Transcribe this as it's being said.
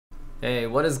Hey,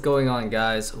 what is going on,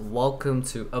 guys? Welcome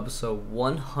to episode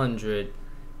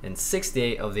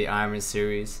 168 of the Ironman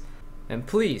series, and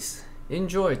please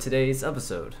enjoy today's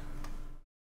episode.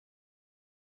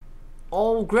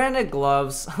 Oh, granite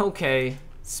gloves. Okay,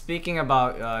 speaking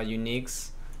about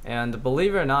uniques, and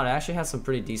believe it or not, it actually has some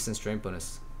pretty decent strength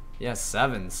bonus. Yeah,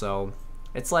 7, so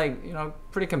it's like,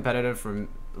 pretty competitive for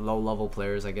low level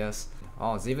players, I guess.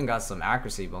 Oh, it's even got some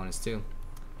accuracy bonus too.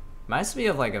 Reminds me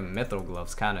of like a mithril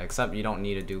gloves kinda, except you don't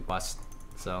need to do bust,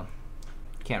 so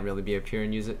can't really be up here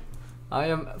and use it. I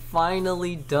am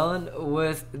finally done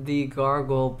with the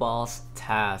gargoyle boss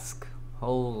task.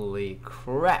 Holy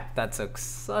crap, that took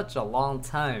such a long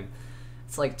time.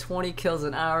 It's like 20 kills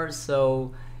an hour,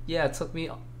 so yeah, it took me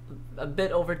a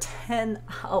bit over 10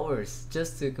 hours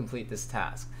just to complete this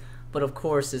task. But of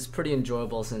course, it's pretty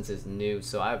enjoyable since it's new,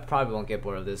 so I probably won't get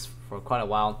bored of this for quite a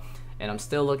while. And I'm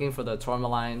still looking for the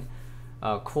tourmaline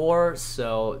core,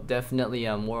 so definitely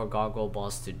more gargoyle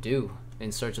boss to do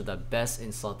in search of the best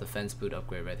in-slot defense boot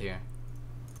upgrade right here.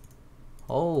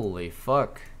 Holy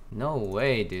fuck, no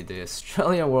way, dude. The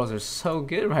Australian worlds are so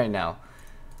good right now.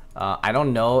 I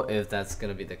don't know if that's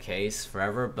gonna be the case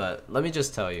forever, but let me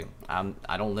just tell you,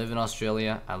 I don't live in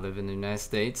Australia, I live in the United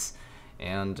States,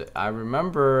 and I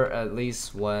remember at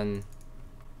least when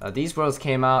these worlds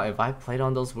came out, if I played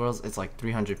on those worlds, it's like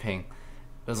 300 ping.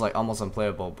 It was like almost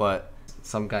unplayable, but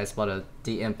some guy bought a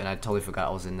D-Imp and I totally forgot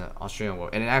I was in the Australian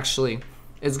world. And it actually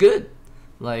is good.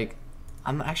 Like,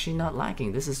 I'm actually not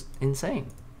lagging. This is insane.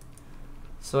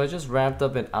 So I just wrapped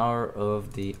up an hour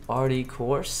of the RD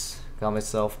course. Got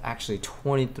myself actually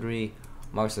 23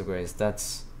 marks of grace.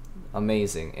 That's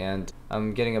amazing. And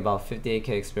I'm getting about 58k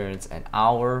experience an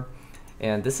hour.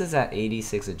 And this is at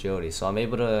 86 agility. So I'm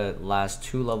able to last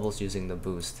 2 levels using the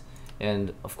boost.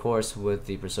 And of course with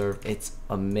the preserve, it's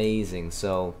amazing.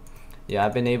 So yeah,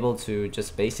 I've been able to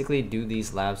just basically do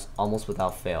these labs almost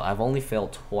without fail. I've only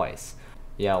failed twice.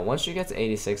 Yeah, once you get to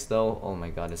 86 though, oh my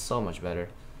god, it's so much better.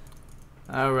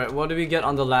 Alright, what did we get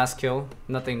on the last kill?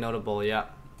 Nothing notable, yeah.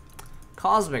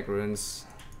 Cosmic runes.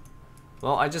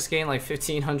 Well, I just gained like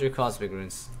 1500 cosmic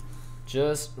runes.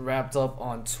 Just wrapped up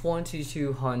on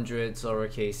 2200 Zora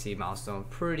KC milestone.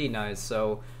 Pretty nice.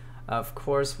 So of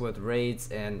course with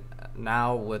raids and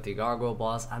now with the gargoyle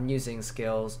boss, I'm using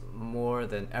skills more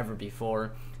than ever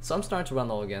before, so I'm starting to run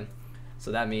low again.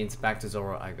 So that means back to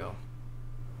Zora I go.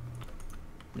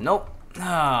 Nope.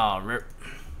 Ah, rip.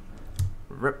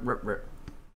 Rip.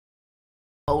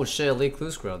 Oh shit, elite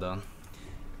clue scroll though.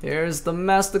 Here's the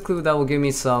master clue that will give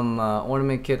me some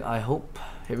ornament kit, I hope.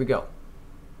 Here we go.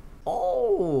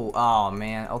 Oh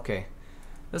man, okay.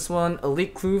 This one,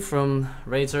 elite clue from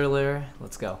raids earlier.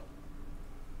 Let's go.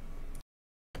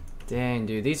 Dang,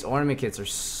 dude, these ornament kits are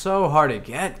so hard to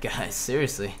get, guys.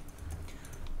 Seriously.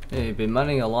 Hey, been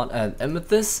mining a lot at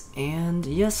Amethyst, and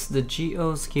yes, the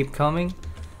GOs keep coming.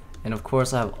 And of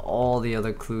course, I have all the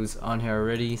other clues on here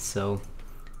already, so.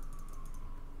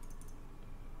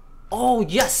 Oh,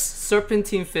 yes!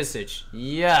 Serpentine Visage.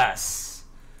 Yes!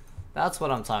 That's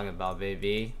what I'm talking about,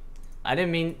 baby. I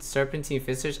didn't mean Serpentine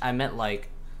Visage, I meant like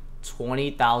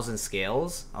 20,000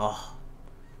 scales. Oh,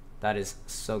 that is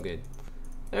so good.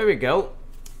 There we go.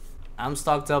 I'm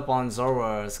stocked up on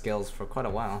Zora skills for quite a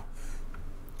while.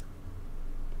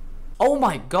 Oh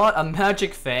my god, a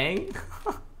magic fang?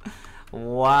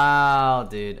 Wow,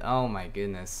 dude. Oh my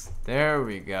goodness. There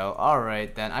we go.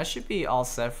 Alright then, I should be all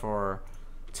set for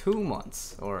 2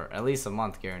 months, or at least a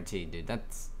month guaranteed, dude.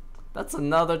 That's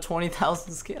another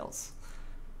 20,000 skills.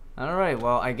 Alright,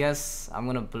 well, I guess I'm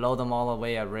gonna blow them all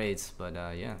away at raids, but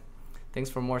yeah. Thanks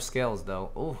for more skills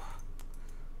though. Ooh.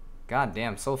 God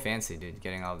damn, so fancy, dude,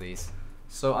 getting all these.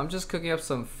 So I'm just cooking up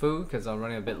some food because I'm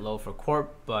running a bit low for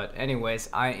corp. But anyways,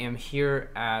 I am here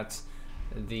at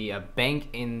the bank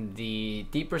in the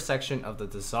deeper section of the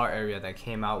Desert area that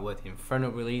came out with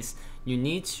Inferno release. You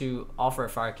need to offer a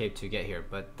fire cape to get here.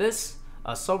 But this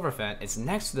silver vent is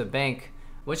next to the bank,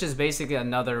 which is basically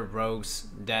another rogue's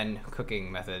den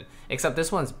cooking method. Except this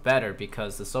one's better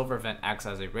because the silver vent acts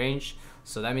as a range.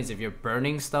 So that means if you're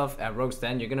burning stuff at rogue's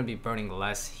den, you're gonna be burning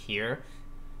less here.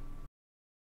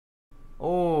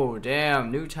 Oh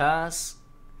damn, new task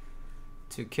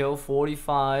to kill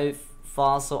 45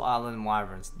 fossil island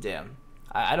wyverns. Damn,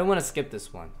 I don't want to skip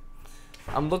this one.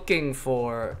 I'm looking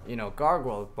for,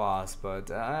 gargoyle boss, but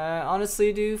I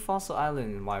honestly do fossil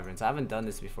island wyverns. I haven't done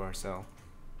this before, so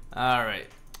alright,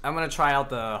 I'm gonna try out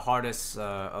the hardest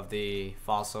of the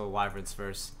fossil wyverns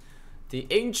first. The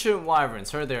ancient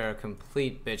wyverns. Heard they're a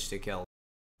complete bitch to kill.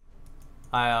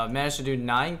 I managed to do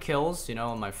 9 kills,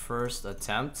 on my first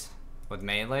attempt with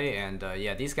melee, and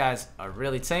yeah, these guys are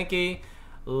really tanky.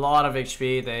 a lot of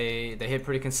HP. They hit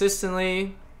pretty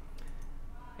consistently,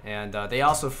 and they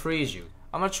also freeze you.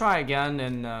 I'm gonna try again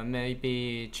and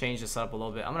maybe change this up a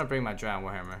little bit. I'm gonna bring my Dragon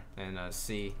Warhammer and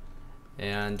see.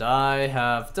 And I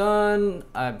have done,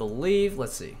 I believe,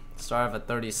 let's see, start off at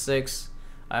 36.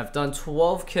 I've done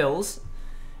 12 kills,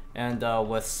 and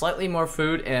with slightly more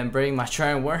food and bringing my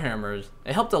Dragon Warhammer,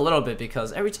 it helped a little bit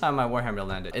because every time my Warhammer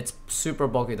landed, it's super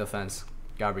bulky defense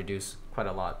got reduced quite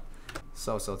a lot.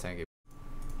 So tanky.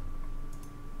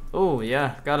 Oh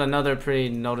yeah, got another pretty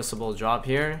noticeable drop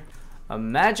here. A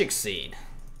magic seed.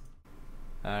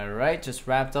 Alright, just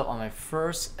wrapped up on my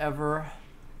first ever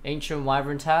ancient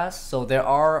wyvern task. So there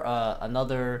are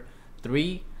another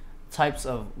 3 types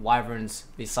of wyverns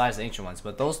besides the ancient ones,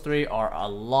 but those 3 are a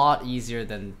lot easier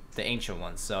than the ancient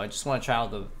ones. So I just want to try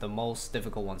out the most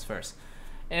difficult ones first.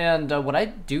 And would I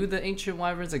do the ancient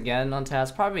wyverns again on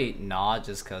task? Probably not,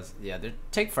 just because yeah, they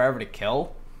take forever to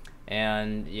kill.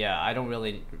 And yeah, I don't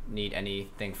really need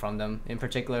anything from them in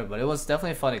particular, but it was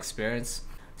definitely a fun experience.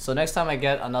 So next time I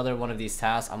get another one of these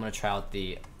tasks, I'm gonna try out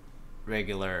the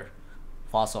regular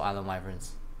Fossil Island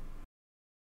wyverns.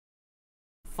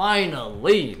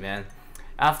 Finally, man,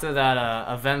 after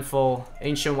that eventful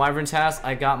ancient wyvern task,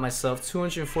 I got myself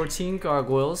 214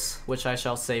 gargoyles, which I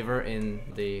shall savor in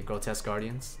the Grotesque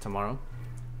Guardians tomorrow.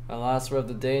 My last row of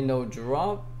the day, no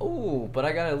drop. Oh, but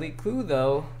I got an elite clue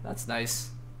though. That's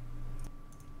nice.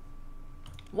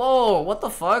 Whoa, what the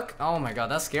fuck? Oh my god,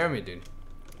 that scared me, dude.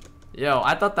 Yo,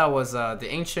 I thought that was the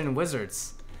ancient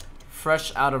wizards.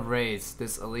 Fresh out of raids,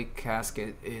 this elite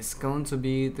casket is going to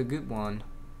be the good one.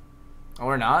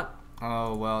 Or not.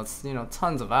 Oh well, it's, you know,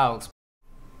 tons of alks.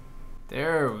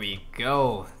 There we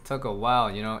go. Took a while,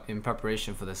 you know, in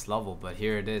preparation for this level, but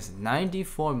here it is.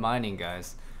 94 mining,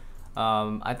 guys.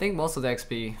 I think most of the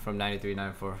XP from 93,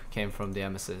 94 came from the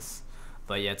emesis.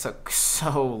 But yeah, it took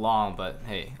so long, but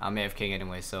hey, I'm AFK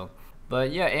anyway, so.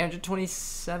 But yeah,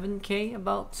 827k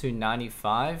about to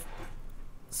 95.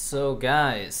 So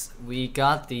guys, we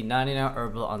got the 99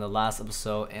 herbal on the last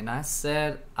episode, and I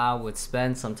said I would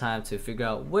spend some time to figure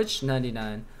out which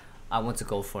 99 I want to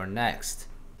go for next.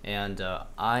 And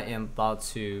I am about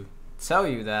to tell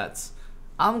you that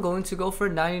I'm going to go for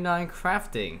 99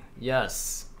 crafting.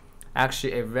 Yes,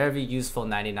 actually a very useful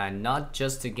 99, not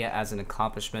just to get as an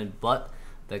accomplishment, but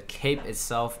the cape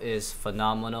itself is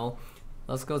phenomenal.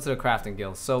 Let's go to the crafting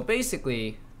guild. So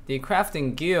basically, the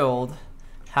crafting guild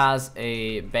has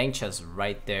a bank chest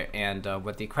right there, and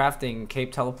with the crafting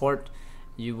cape teleport,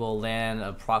 you will land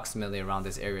approximately around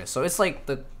this area. So it's like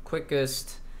the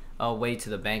quickest way to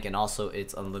the bank, and also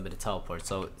it's unlimited teleport.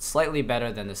 So it's slightly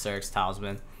better than the Serix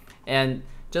talisman, and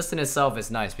just in itself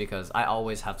is nice because I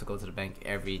always have to go to the bank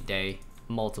every day,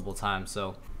 multiple times.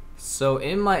 So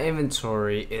in my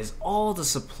inventory is all the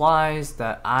supplies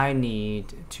that I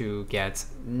need to get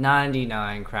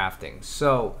 99 crafting.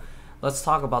 So let's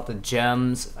talk about the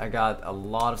gems. I got a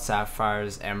lot of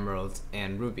sapphires, emeralds,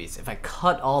 and rubies. If I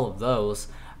cut all of those,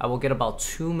 I will get about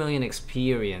 2 million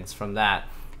experience from that.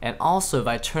 And also if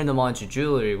I turn them all into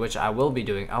jewelry, which I will be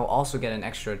doing, I will also get an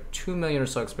extra 2 million or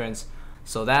so experience.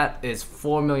 So that is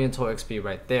 4 million total XP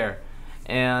right there.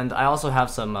 And I also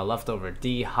have some leftover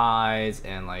D hides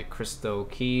and like crystal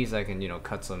keys. I can, you know,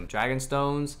 cut some dragon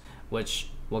stones,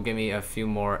 which will give me a few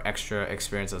more extra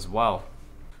experience as well.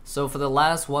 So for the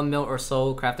last 1 mil or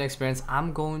so crafting experience,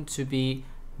 I'm going to be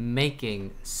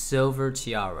making silver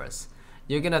tiaras.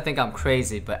 You're gonna think I'm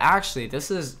crazy, but actually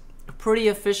this is pretty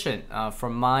efficient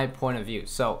from my point of view.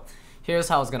 So here's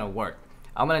how it's gonna work.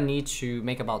 I'm gonna need to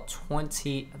make about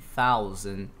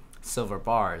 20,000 silver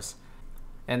bars.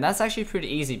 And that's actually pretty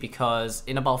easy because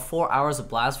in about 4 hours of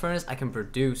blast furnace, I can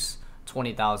produce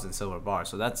 20,000 silver bars.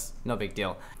 So that's no big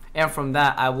deal. And from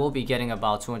that, I will be getting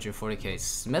about 240k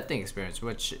smithing experience,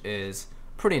 which is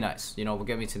pretty nice. You know, will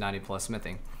get me to 90 plus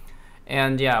smithing.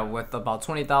 And yeah, with about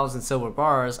 20,000 silver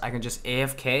bars, I can just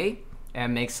AFK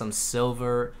and make some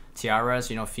silver tiaras,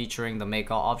 you know, featuring the make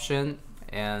all option.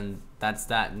 And that's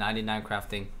that, 99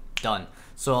 crafting done.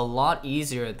 So a lot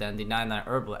easier than the 99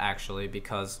 herbal actually,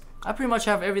 because I pretty much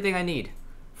have everything I need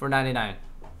for 99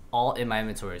 all in my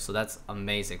inventory. So that's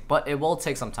amazing, but it will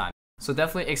take some time. So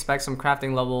definitely expect some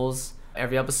crafting levels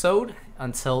every episode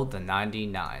until the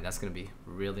 99. That's gonna be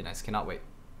really nice. Cannot wait.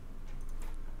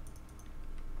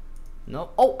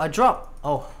 No. Oh, I dropped.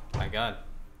 Oh my god.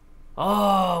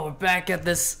 Oh, we're back at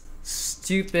this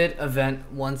stupid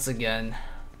event once again,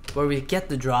 where we get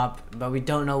the drop, but we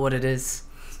don't know what it is.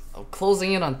 Oh,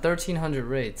 closing in on 1,300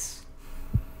 rates.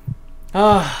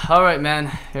 Ah, all right,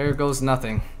 man. Here goes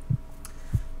nothing.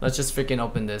 Let's just freaking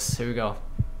open this. Here we go.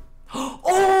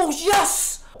 Oh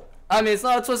yes! I mean, it's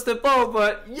not a twisted bow,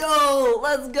 but yo,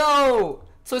 let's go!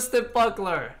 Twisted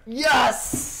buckler.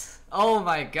 Yes! Oh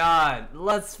my god,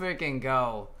 let's freaking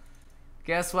go.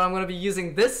 Guess what I'm gonna be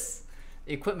using this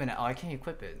equipment at? Oh, I can't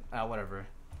equip it. Whatever.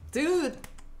 Dude,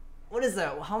 what is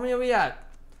that? How many are we at?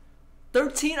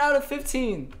 13 out of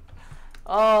 15.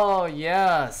 Oh,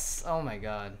 yes. Oh my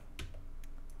god.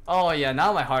 Oh yeah,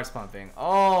 now my heart's pumping.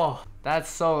 Oh, that's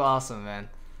so awesome, man.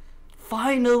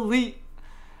 Finally!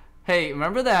 Hey,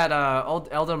 remember that old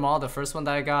Elder Mall, the first one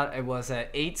that I got? It was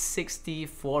at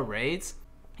 864 raids.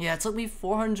 Yeah, it took me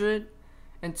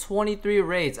 423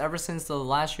 raids ever since the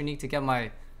last unique to get my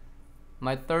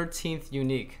 13th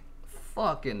unique.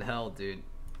 Fucking hell, dude.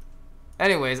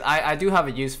 Anyways, I do have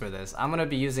a use for this. I'm gonna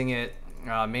be using it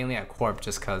mainly at Corp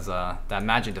just cause that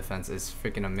magic defense is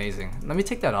freaking amazing. Let me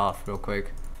take that off real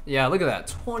quick. Yeah, look at that,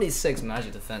 26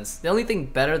 magic defense. The only thing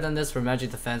better than this for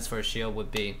magic defense for a shield would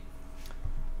be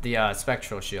the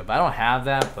spectral shield, but I don't have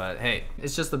that. But hey,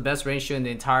 it's just the best range shield in the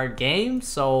entire game,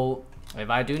 so if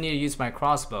I do need to use my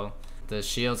crossbow, the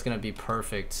shield's gonna be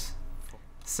perfect.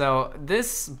 So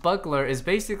this buckler is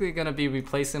basically gonna be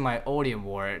replacing my Odium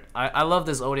ward. I love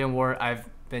this Odium ward. I've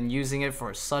been using it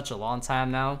for such a long time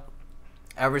now,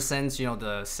 ever since, you know,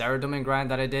 the Saradomin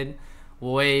grind that I did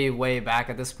way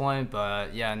back at this point.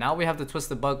 But yeah, now we have the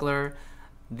Twisted Buckler,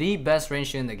 the best range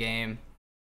shield in the game.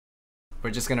 We're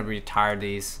just gonna retire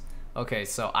these. Okay,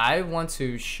 so I want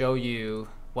to show you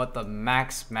what the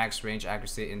max range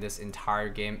accuracy in this entire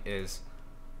game is.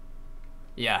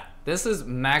 Yeah, this is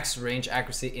max range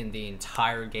accuracy in the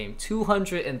entire game,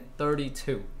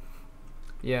 232.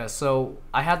 Yeah, so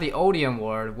I had the Odium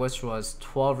ward, which was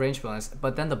 12 range bonus,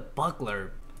 but then the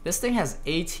buckler, this thing has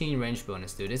 18 range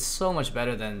bonus, dude. It's so much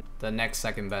better than the next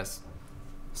second best.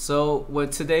 So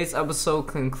with today's episode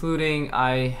concluding,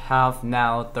 I have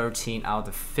now 13 out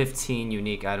of 15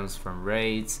 unique items from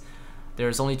raids.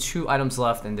 There's only 2 items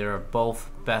left, and they're both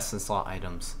best in slot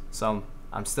items. So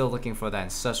I'm still looking for the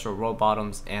Ancestral Road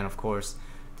Bottoms and of course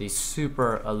the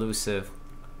super elusive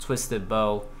Twisted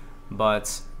Bow.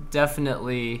 But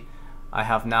definitely I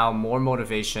have now more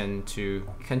motivation to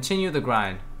continue the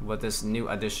grind with this new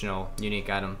additional unique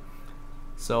item.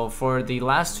 So for the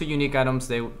last 2 unique items,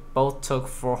 they both took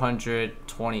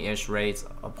 420-ish raids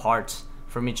apart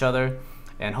from each other,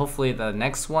 and hopefully the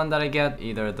next one that I get,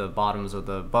 either the bottoms or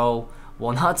the bow,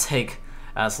 will not take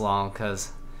as long,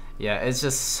 because yeah, it's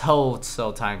just so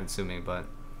time consuming. But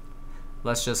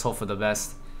let's just hope for the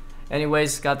best.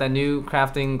 Anyways, got that new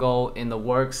crafting goal in the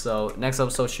works, so next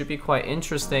episode should be quite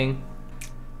interesting.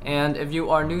 And if you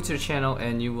are new to the channel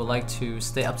and you would like to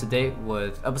stay up to date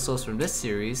with episodes from this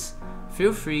series,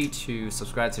 feel free to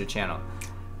subscribe to the channel.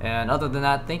 And other than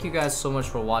that, thank you guys so much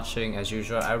for watching as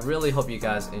usual. I really hope you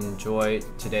guys enjoyed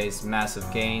today's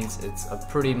massive gains. It's a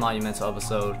pretty monumental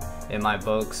episode in my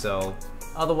book, so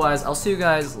otherwise I'll see you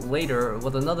guys later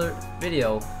with another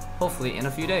video, hopefully in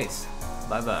a few days.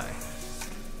 Bye bye.